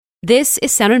This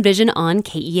is Sound and Vision on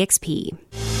KEXP.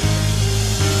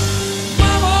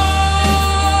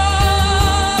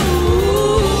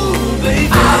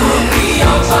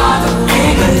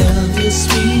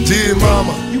 Dear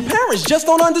mama, you parents just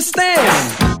don't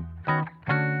understand.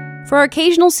 For our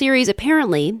occasional series,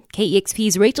 apparently,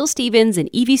 KEXP's Rachel Stevens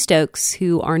and Evie Stokes,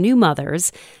 who are new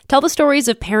mothers, tell the stories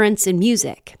of parents in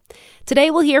music. Today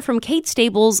we'll hear from Kate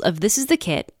Stables of This Is the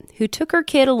Kit, who took her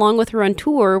kid along with her on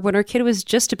tour when her kid was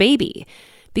just a baby,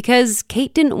 because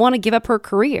Kate didn't want to give up her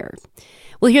career.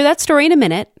 We'll hear that story in a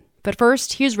minute, but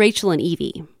first, here's Rachel and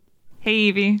Evie. Hey,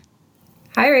 Evie.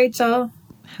 Hi, Rachel.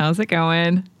 How's it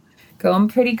going? Going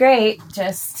pretty great.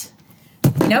 Just,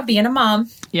 being a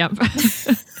mom. Yep.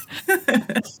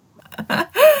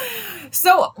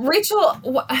 So, Rachel,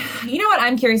 you know what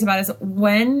I'm curious about is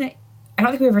when, I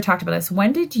don't think we ever talked about this,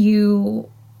 when did you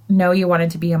know you wanted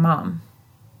to be a mom?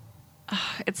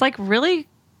 It's like really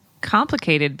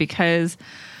complicated because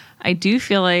I do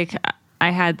feel like I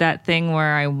had that thing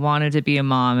where I wanted to be a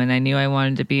mom and I knew I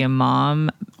wanted to be a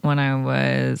mom when I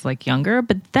was like younger,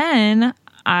 but then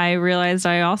I realized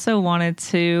I also wanted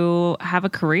to have a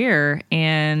career.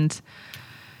 And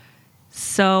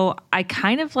so I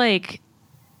kind of like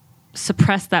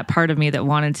suppressed that part of me that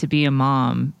wanted to be a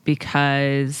mom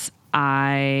because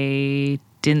I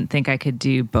didn't think I could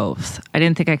do both. I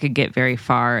didn't think I could get very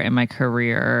far in my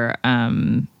career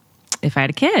if I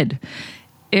had a kid.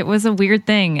 It was a weird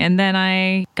thing. And then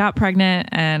I got pregnant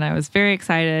and I was very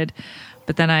excited,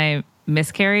 but then I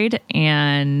miscarried.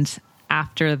 And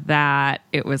after that,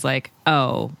 it was like,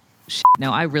 oh,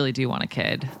 no, I really do want a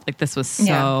kid. Like this was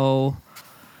so,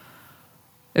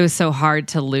 It was so hard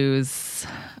to lose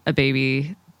a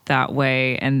baby that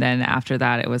way. And then after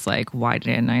that, it was like, why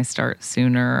didn't I start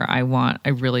sooner? I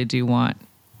really do want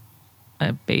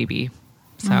a baby.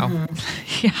 So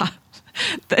yeah,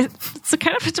 it's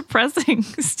kind of a depressing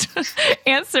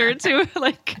answer to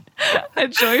like a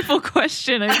joyful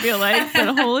question, I feel like,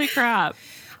 but holy crap.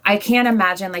 I can't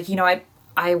imagine,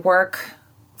 I work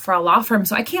for a law firm,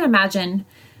 so I can't imagine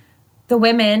the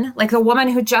women, like the woman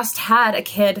who just had a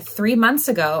kid 3 months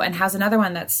ago and has another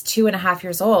one that's 2.5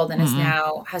 years old and is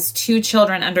now has 2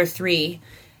 children under 3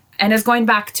 and is going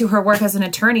back to her work as an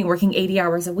attorney working 80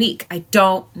 hours a week. I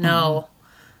don't know.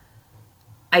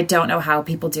 I don't know how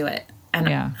people do it. And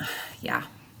yeah.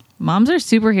 Moms are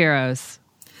superheroes.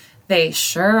 They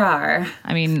sure are.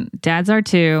 I mean, dads are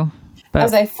too. But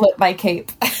as I flip my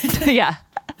cape. Yeah.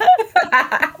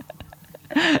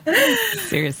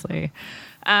 Seriously.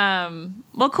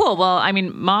 Well, cool. Well, I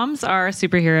mean, moms are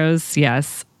superheroes.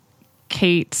 Yes.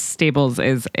 Kate Stables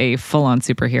is a full-on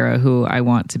superhero who I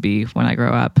want to be when I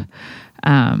grow up.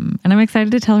 And I'm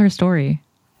excited to tell her story.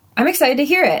 I'm excited to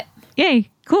hear it. Yay.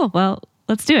 Cool. Well,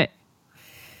 let's do it.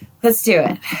 Let's do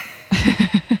it.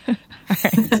 All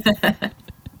right.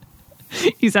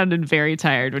 You sounded very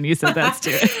tired when you said let's do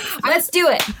it. Let's do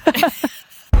it.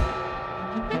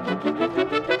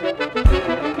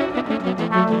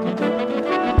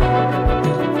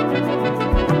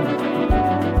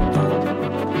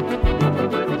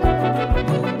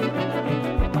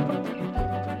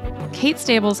 Kate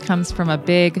Stables comes from a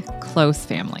big, close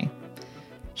family.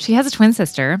 She has a twin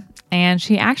sister, and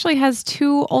she actually has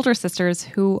 2 older sisters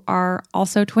who are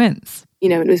also twins.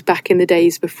 It was back in the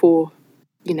days before,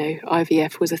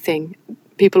 IVF was a thing.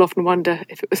 People often wonder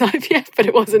if it was IVF, but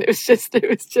it wasn't. It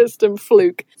was just a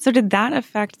fluke. So did that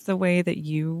affect the way that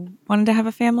you wanted to have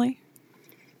a family?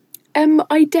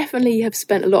 I definitely have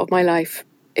spent a lot of my life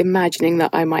imagining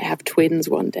that I might have twins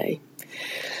one day.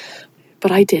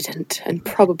 But I didn't, and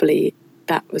probably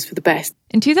that was for the best.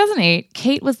 In 2008,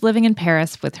 Kate was living in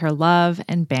Paris with her love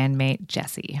and bandmate,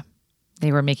 Jessie.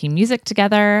 They were making music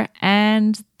together,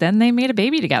 and then they made a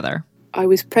baby together. I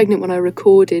was pregnant when I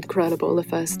recorded Credible, the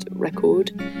first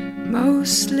record.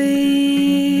 Mostly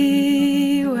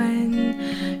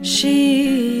when she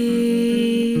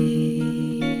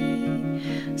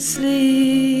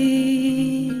sleeps.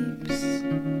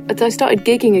 I started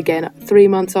gigging again 3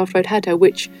 months after I'd had her,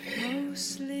 which,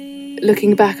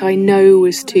 looking back, I know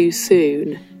was too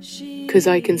soon, because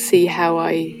I can see how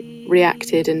I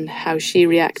reacted and how she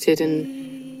reacted,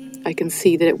 and I can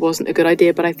see that it wasn't a good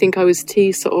idea, but I think I was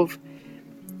too sort of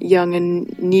young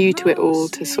and new to it all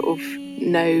to sort of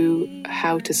know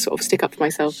how to sort of stick up for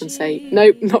myself and say,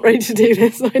 nope, not ready to do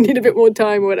this. I need a bit more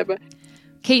time or whatever.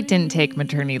 Kate didn't take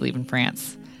maternity leave in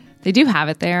France. They do have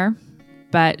it there,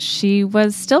 but she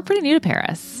was still pretty new to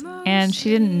Paris, and she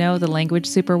didn't know the language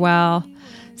super well.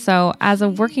 So as a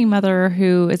working mother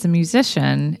who is a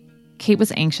musician, Kate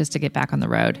was anxious to get back on the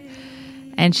road,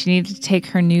 and she needed to take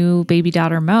her new baby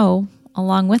daughter, Mo,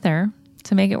 along with her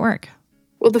to make it work.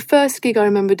 Well, the first gig I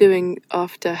remember doing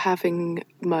after having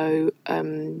Mo,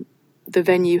 the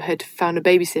venue had found a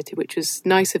babysitter, which was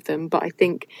nice of them, but I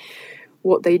think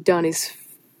what they'd done is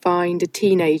find a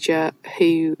teenager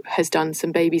who has done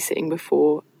some babysitting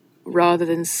before, rather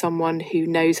than someone who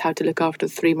knows how to look after a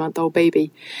 3-month-old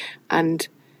baby. And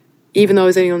even though I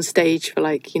was only on stage for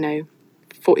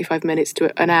 45 minutes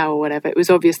to an hour or whatever, it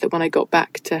was obvious that when I got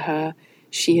back to her,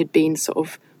 she had been sort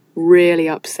of really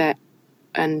upset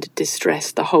and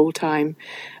distressed the whole time.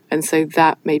 And so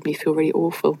that made me feel really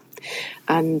awful.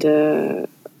 And so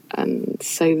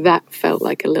that felt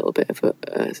like a little bit of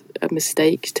a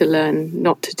mistake to learn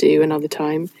not to do another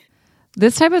time.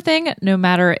 This type of thing, no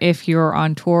matter if you're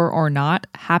on tour or not,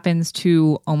 happens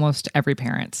to almost every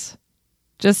parent.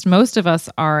 Just most of us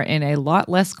are in a lot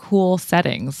less cool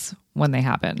settings when they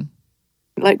happen.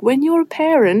 Like when you're a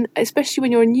parent, especially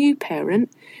when you're a new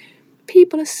parent,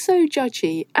 people are so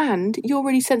judgy and you're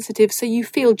really sensitive, so you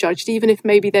feel judged even if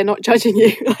maybe they're not judging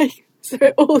you. So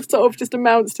it all sort of just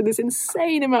amounts to this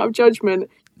insane amount of judgment.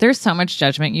 There's so much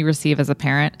judgment you receive as a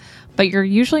parent, but you're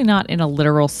usually not in a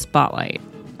literal spotlight.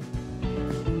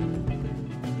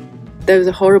 There was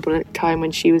a horrible time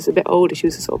when she was a bit older. She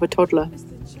was sort of a toddler.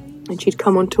 And she'd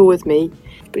come on tour with me,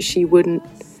 but she wouldn't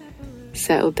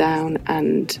settle down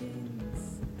and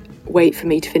wait for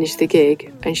me to finish the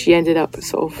gig. And she ended up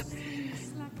sort of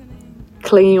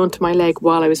clinging onto my leg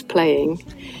while I was playing.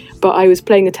 But I was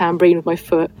playing the tambourine with my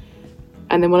foot.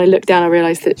 And then when I looked down, I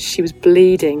realised that she was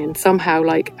bleeding. And somehow,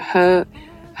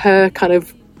 her kind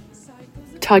of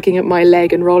tugging at my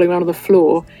leg and rolling around on the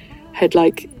floor had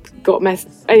got messed.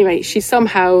 Anyway, she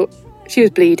was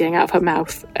bleeding out of her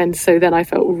mouth, and so then I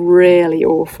felt really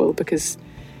awful because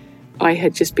I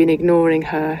had just been ignoring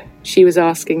her. She was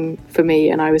asking for me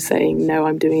and I was saying, no,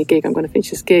 I'm doing a gig, I'm going to finish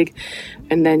this gig.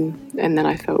 And then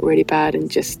I felt really bad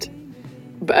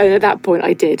but at that point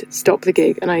I did stop the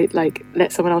gig and I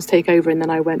let someone else take over, and then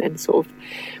I went and sort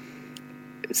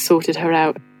of sorted her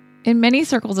out. In many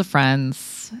circles of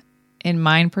friends, in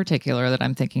mine in particular that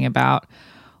I'm thinking about,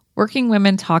 working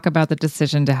women talk about the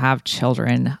decision to have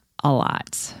children a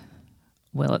lot.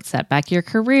 Will it set back your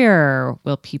career?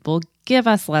 Will people give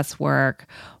us less work?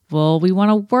 Will we want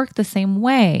to work the same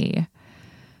way?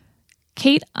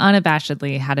 Kate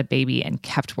unabashedly had a baby and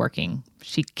kept working.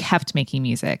 She kept making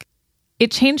music.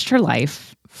 It changed her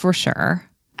life, for sure.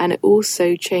 And it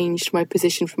also changed my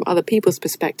position from other people's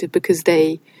perspective, because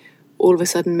they all of a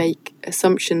sudden make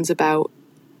assumptions about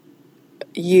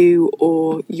you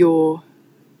or your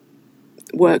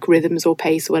work rhythms or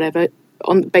pace or whatever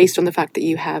based on the fact that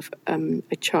you have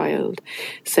a child.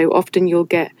 So often you'll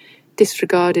get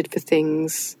disregarded for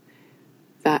things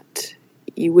that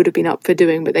you would have been up for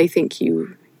doing, but they think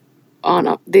you aren't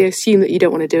up. They assume that you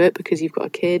don't want to do it because you've got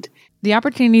a kid. The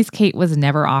opportunities Kate was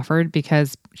never offered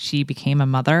because she became a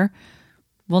mother,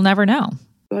 we'll never know.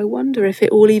 I wonder if it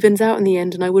all evens out in the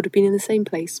end and I would have been in the same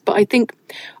place. But I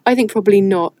think probably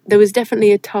not. There was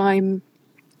definitely a time,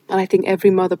 and I think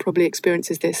every mother probably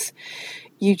experiences this,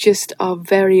 you just are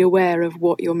very aware of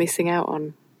what you're missing out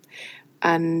on.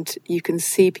 And you can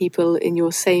see people in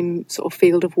your same sort of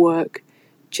field of work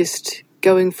just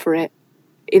going for it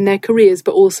in their careers,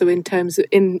 but also in terms of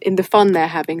in the fun they're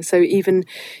having. So even,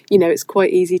 it's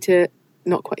quite easy to,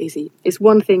 not quite easy. It's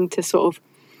one thing to sort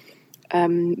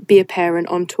of be a parent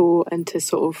on tour and to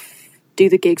sort of do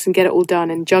the gigs and get it all done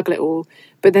and juggle it all.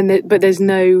 But then there's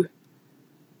no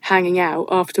hanging out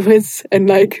afterwards and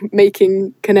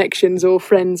making connections or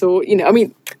friends or,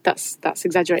 that's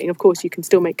exaggerating. Of course, you can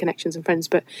still make connections and friends,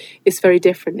 but it's very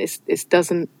different.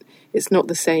 It's not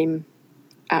the same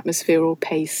atmosphere or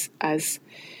pace as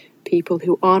people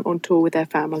who aren't on tour with their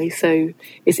family. So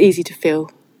it's easy to feel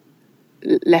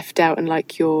left out and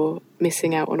like you're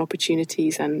missing out on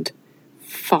opportunities and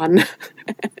fun.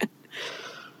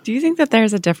 Do you think that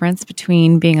there's a difference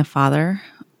between being a father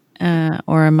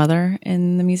or a mother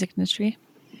in the music industry?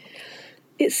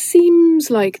 It seems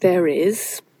like there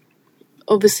is,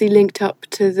 obviously linked up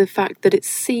to the fact that it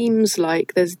seems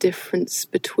like there's difference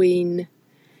between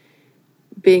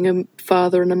being a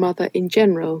father and a mother in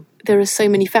general. There are so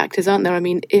many factors, aren't there? I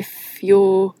mean, if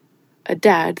you're a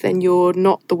dad, then you're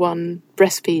not the one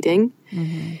breastfeeding,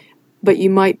 but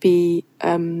you might be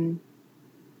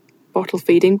bottle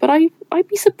feeding. But I'd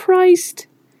be surprised.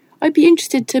 I'd be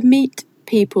interested to meet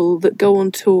people that go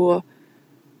on tour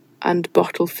and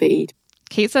bottle feed.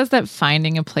 Kate says that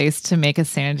finding a place to make a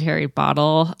sanitary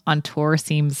bottle on tour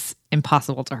seems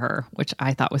impossible to her, which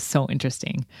I thought was so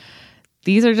interesting.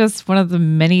 These are just one of the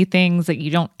many things that you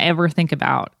don't ever think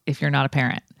about if you're not a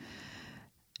parent.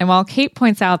 And while Kate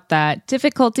points out that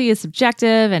difficulty is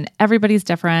subjective and everybody's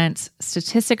different,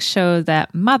 statistics show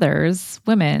that mothers,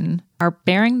 women, are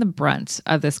bearing the brunt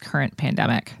of this current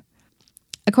pandemic.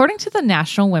 According to the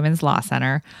National Women's Law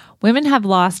Center, women have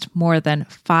lost more than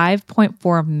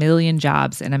 5.4 million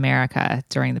jobs in America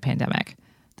during the pandemic.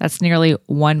 That's nearly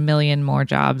 1 million more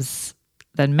jobs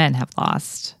than men have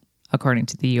lost, according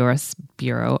to the U.S.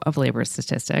 Bureau of Labor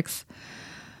Statistics.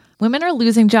 Women are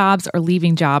losing jobs or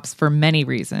leaving jobs for many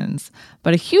reasons,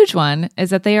 but a huge one is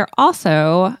that they are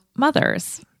also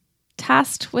mothers,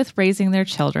 tasked with raising their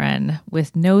children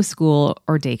with no school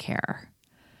or daycare.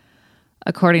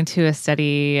 According to a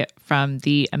study from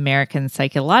the American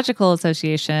Psychological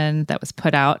Association that was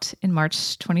put out in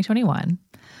March 2021,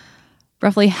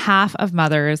 roughly half of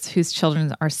mothers whose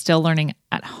children are still learning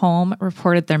at home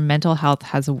reported their mental health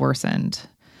has worsened,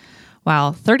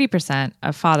 while 30%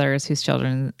 of fathers whose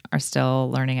children are still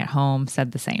learning at home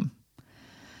said the same.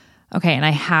 Okay, and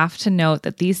I have to note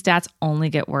that these stats only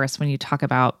get worse when you talk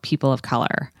about people of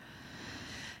color.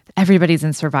 Everybody's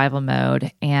in survival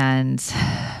mode, and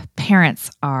parents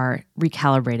are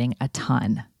recalibrating a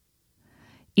ton.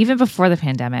 Even before the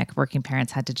pandemic, working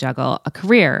parents had to juggle a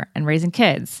career and raising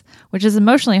kids, which is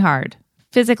emotionally hard,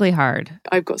 physically hard.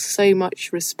 I've got so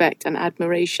much respect and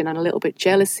admiration and a little bit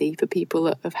jealousy for people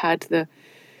that have had the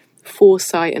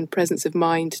foresight and presence of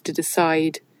mind to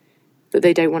decide that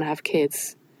they don't want to have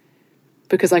kids.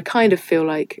 Because I kind of feel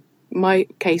like my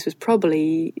case was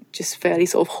probably just fairly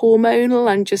sort of hormonal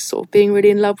and just sort of being really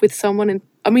in love with someone. And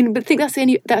I mean, but I think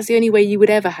that's the only way you would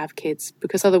ever have kids,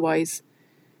 because otherwise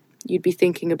you'd be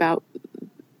thinking about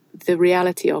the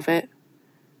reality of it.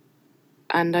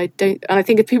 And I think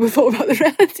if people thought about the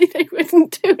reality, they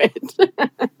wouldn't do it.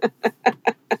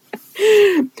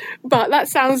 But that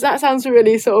sounds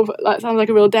really that sounds like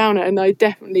a real downer, and I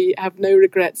definitely have no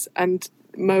regrets. And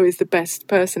Mo is the best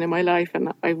person in my life,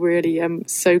 and I really am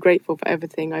so grateful for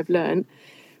everything I've learned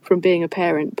from being a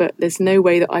parent. But there's no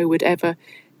way that I would ever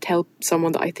tell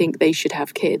someone that I think they should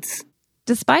have kids.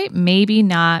 Despite maybe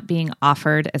not being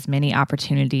offered as many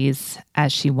opportunities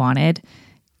as she wanted,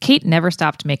 Kate never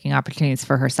stopped making opportunities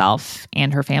for herself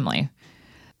and her family.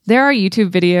 There are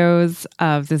YouTube videos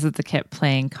of This Is the Kit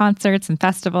playing concerts and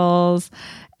festivals,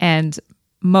 and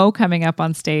Mo coming up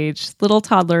on stage, little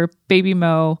toddler, baby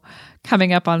Mo,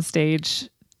 coming up on stage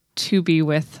to be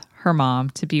with her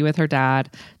mom, to be with her dad,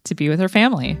 to be with her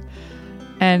family.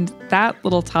 And that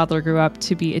little toddler grew up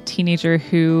to be a teenager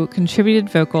who contributed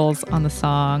vocals on the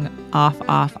song Off,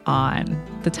 Off, On,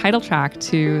 the title track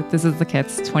to This Is the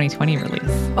Kit's 2020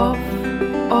 release. Off,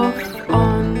 off,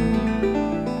 on.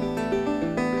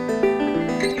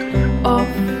 Off,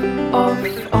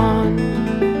 off, on.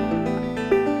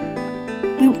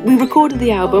 We recorded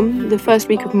the album the first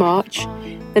week of March,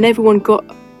 then everyone got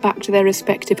back to their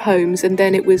respective homes, and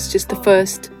then it was just the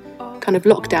first kind of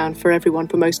lockdown for everyone,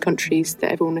 for most countries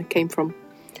that everyone came from.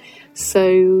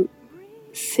 So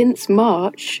since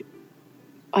March,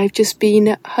 I've just been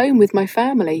at home with my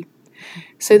family.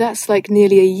 So that's like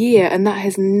nearly a year, and that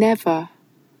has never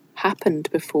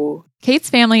happened before. Kate's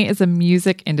family is a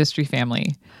music industry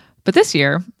family. But this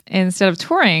year, instead of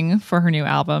touring for her new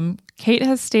album, Kate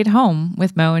has stayed home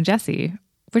with Mo and Jesse,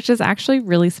 which is actually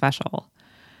really special.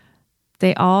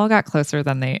 They all got closer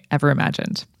than they ever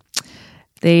imagined.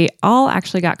 They all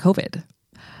actually got COVID.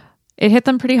 It hit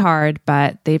them pretty hard,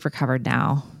 but they've recovered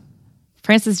now.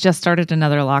 France has just started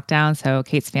another lockdown, so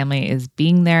Kate's family is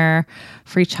being there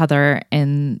for each other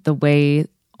in the way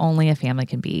only a family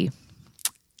can be.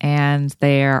 And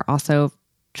they are also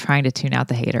trying to tune out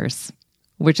the haters,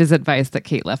 which is advice that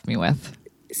Kate left me with.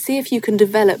 See if you can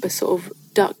develop a sort of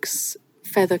duck's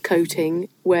feather coating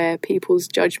where people's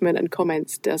judgment and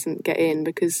comments doesn't get in,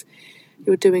 because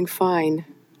you're doing fine.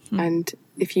 And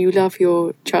if you love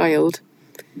your child,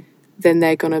 then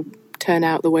they're going to turn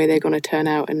out the way they're going to turn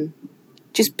out. And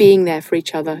just being there for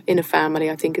each other in a family,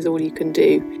 I think, is all you can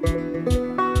do.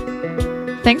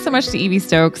 Thanks so much to Evie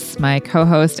Stokes, my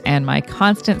co-host and my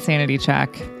constant sanity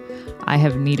check. I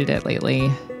have needed it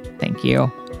lately. Thank you.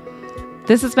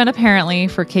 This has been Apparently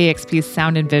for KEXP's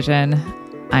Sound and Vision.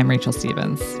 I'm Rachel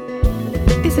Stevens.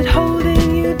 Is it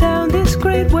holding you down, this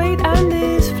great weight, and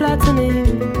is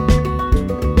flattening?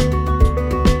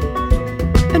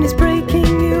 And it's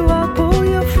breaking you up, all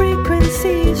your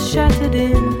frequencies shattered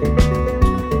in.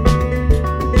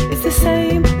 It's the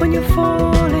same when you're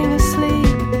falling asleep,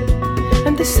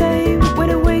 and the same when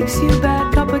it wakes you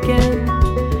back up again.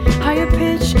 Higher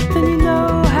pitch than you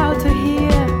know how to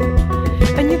hear,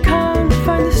 and you can't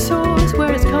find the source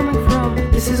where it's coming from.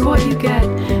 This is what you get,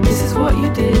 this is what what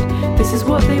you did, this is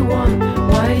what they want.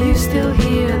 Why are you still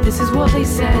here? This is what they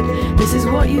said, this is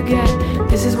what you get,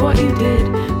 this is what you did,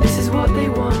 this is what they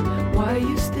want. Why are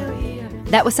you still here?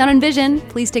 That was Sound and Vision.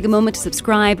 Please take a moment to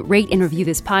subscribe, rate, and review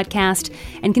this podcast,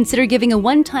 and consider giving a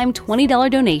one-time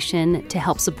 $20 donation to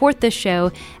help support this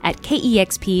show at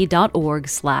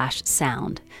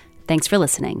kexp.org/sound. Thanks for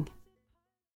listening.